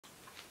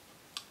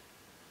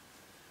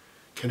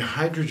Can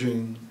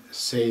hydrogen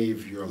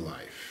save your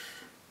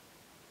life?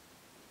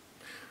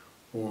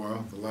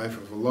 Or the life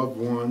of a loved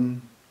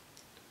one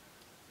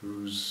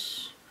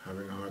who's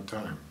having a hard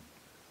time?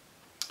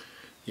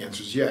 The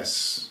answer is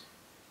yes.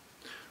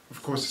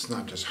 Of course, it's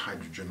not just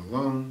hydrogen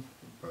alone,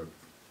 but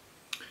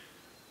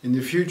in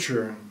the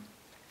future,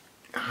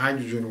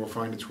 hydrogen will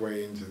find its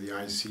way into the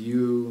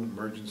ICU,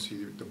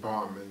 emergency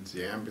departments,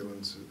 the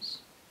ambulances.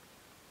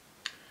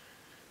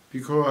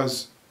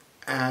 Because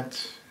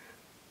at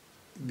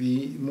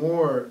the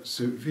more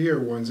severe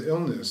one's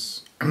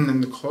illness,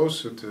 and the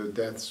closer to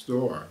death's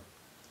door,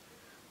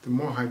 the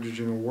more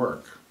hydrogen will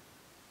work.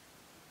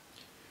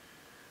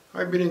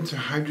 I've been into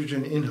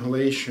hydrogen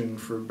inhalation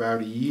for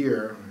about a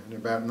year and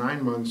about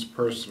 9 months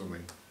personally.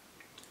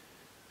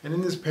 And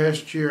in this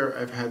past year,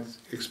 I've had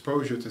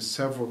exposure to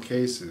several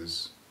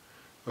cases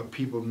of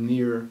people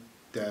near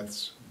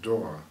death's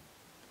door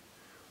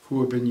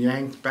who have been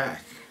yanked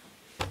back.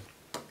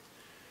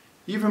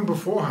 Even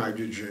before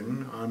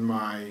hydrogen, on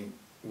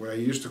what I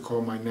used to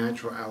call my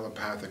Natural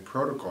Allopathic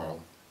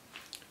Protocol,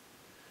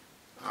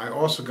 I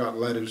also got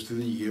letters through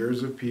the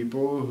years of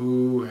people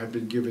who had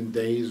been given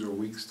days or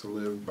weeks to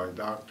live by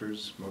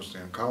doctors,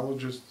 mostly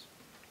oncologists.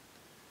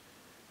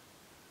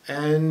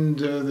 And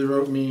they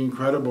wrote me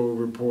incredible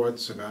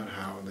reports about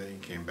how they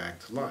came back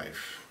to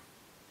life,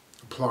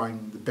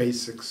 applying the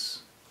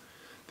basics,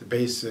 the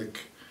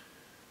basic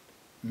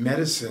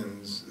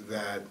medicines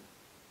that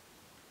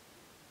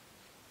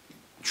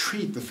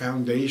treat the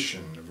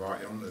foundation of our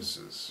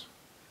illnesses.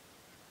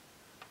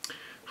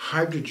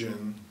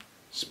 Hydrogen,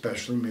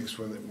 especially mixed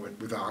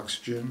with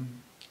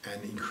oxygen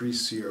and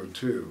increased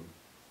CO2,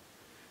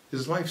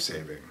 is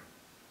life-saving.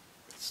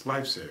 It's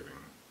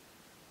life-saving.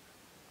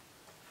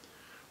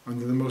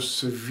 Under the most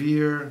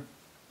severe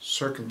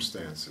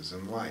circumstances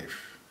in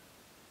life,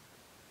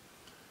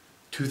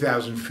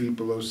 2,000 feet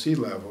below sea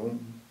level,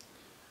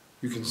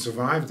 you can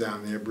survive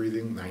down there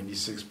breathing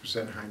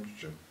 96%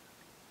 hydrogen.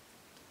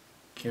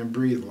 Can't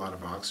breathe a lot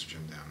of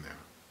oxygen down there.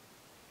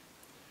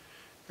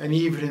 And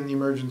even in the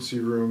emergency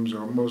rooms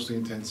or mostly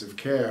intensive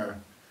care,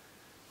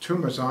 too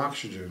much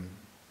oxygen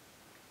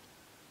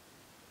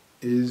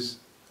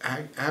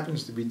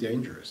happens to be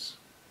dangerous.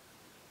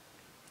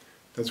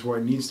 That's why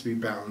it needs to be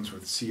balanced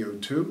with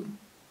CO2,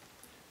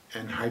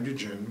 and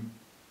hydrogen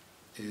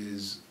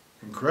is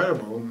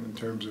incredible in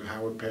terms of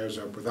how it pairs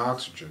up with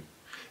oxygen.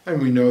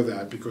 And we know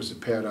that because it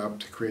paired up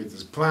to create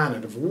this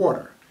planet of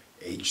water,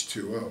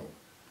 H2O.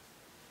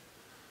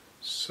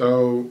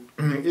 So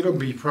it'll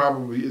be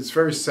it's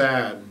very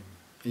sad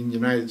in the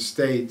United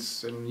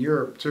States and in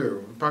Europe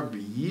too, probably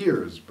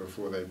years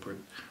before they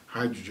put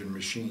hydrogen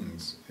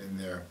machines in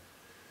their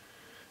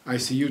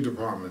ICU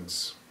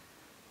departments.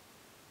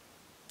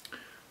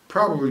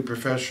 Probably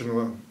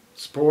professional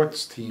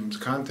sports teams,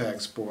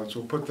 contact sports,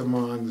 will put them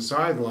on the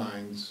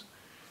sidelines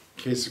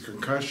in case of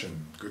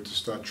concussion. Good to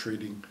start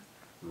treating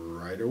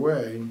right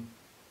away.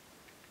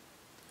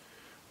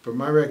 But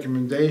my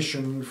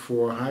recommendation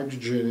for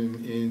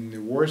hydrogen in the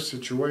worst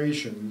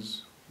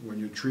situations, when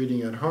you're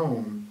treating at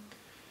home,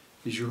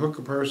 is you hook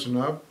a person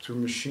up to a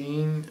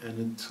machine, and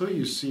until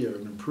you see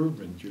an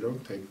improvement, you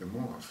don't take them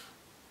off.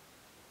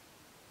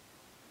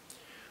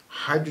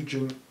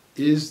 Hydrogen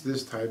is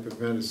this type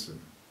of medicine.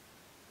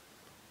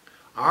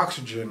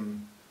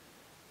 Oxygen,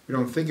 we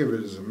don't think of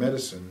it as a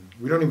medicine.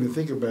 We don't even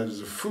think about it as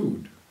a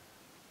food,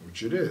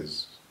 which it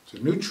is. It's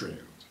a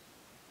nutrient.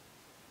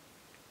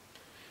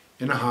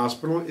 In a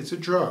hospital, it's a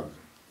drug.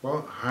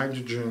 Well,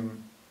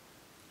 hydrogen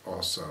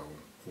also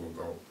will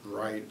go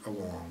right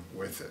along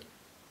with it.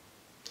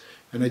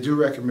 And I do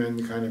recommend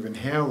the kind of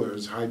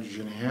inhalers,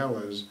 hydrogen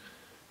inhalers,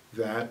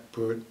 that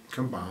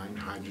combine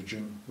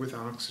hydrogen with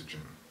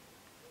oxygen.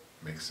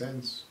 Makes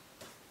sense?